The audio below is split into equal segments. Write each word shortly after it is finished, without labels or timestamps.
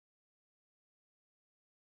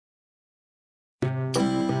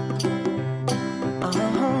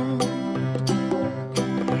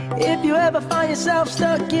If you ever find yourself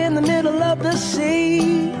stuck in the middle of the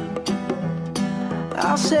sea,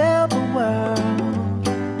 I'll sail the world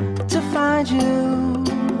to find you.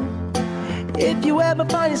 If you ever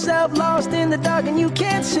find yourself lost in the dark and you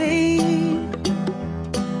can't see,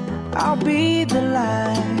 I'll be the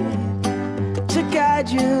light to guide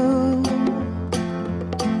you.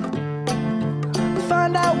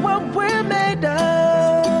 Find out what we're made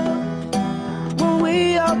of when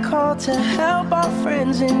we are called to help our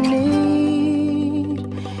friends in need.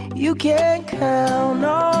 You can count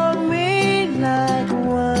on me like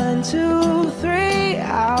 1, 2, 3,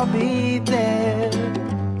 I'll be there.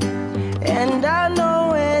 And I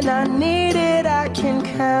know when I need it, I can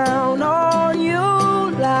count on you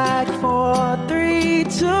like 4, 3,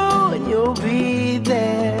 2, and you'll be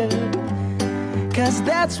there. 'Cause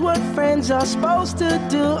that's what friends are supposed to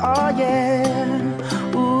do, oh yeah.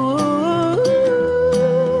 Ooh,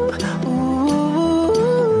 ooh,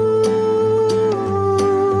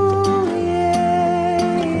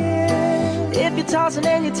 yeah, yeah. If you're tossing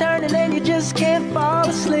and you're turning and you just can't fall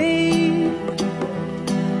asleep,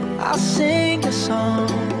 I'll sing a song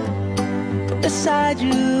beside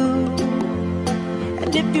you.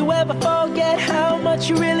 And if you ever forget how much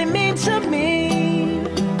you really mean to me,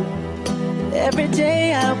 every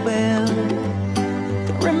day I will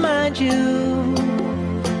remind you.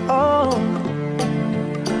 Oh,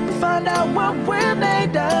 find out what we're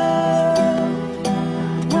made of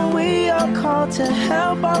when we are called to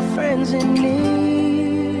help our friends in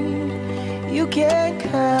need. You can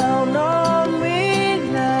count on me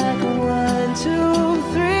like 1, 2,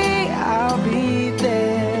 3, I'll be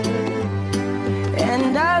there.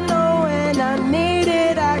 And I know when I need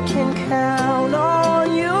it, I can count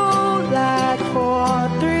on you like 4,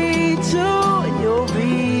 3, 2, and you'll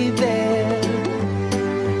be there.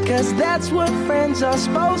 'Cause that's what friends are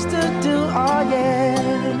supposed to do, oh yeah.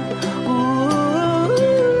 Ooh,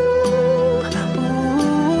 ooh,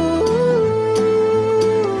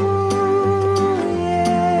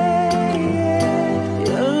 yeah, yeah.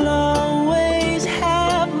 You'll always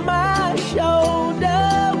have my shoulder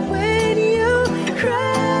when you cry.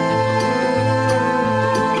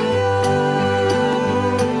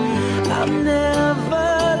 I'll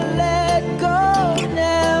never let go,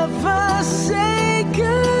 never say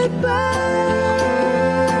goodbye.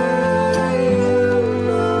 You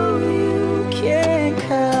know you can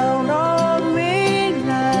count on me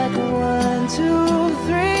like 1, 2,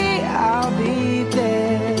 3, I'll be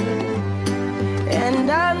there. And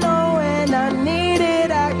I know when I need it,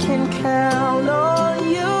 I can count on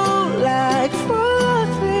you like 4,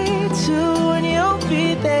 3, 2, and you'll be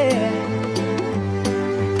there.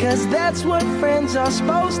 'Cause that's what friends are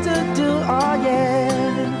supposed to do, oh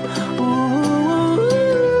yeah. Ooh,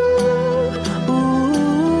 ooh,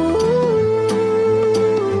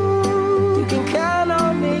 you can count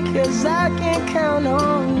on me 'cause I can count on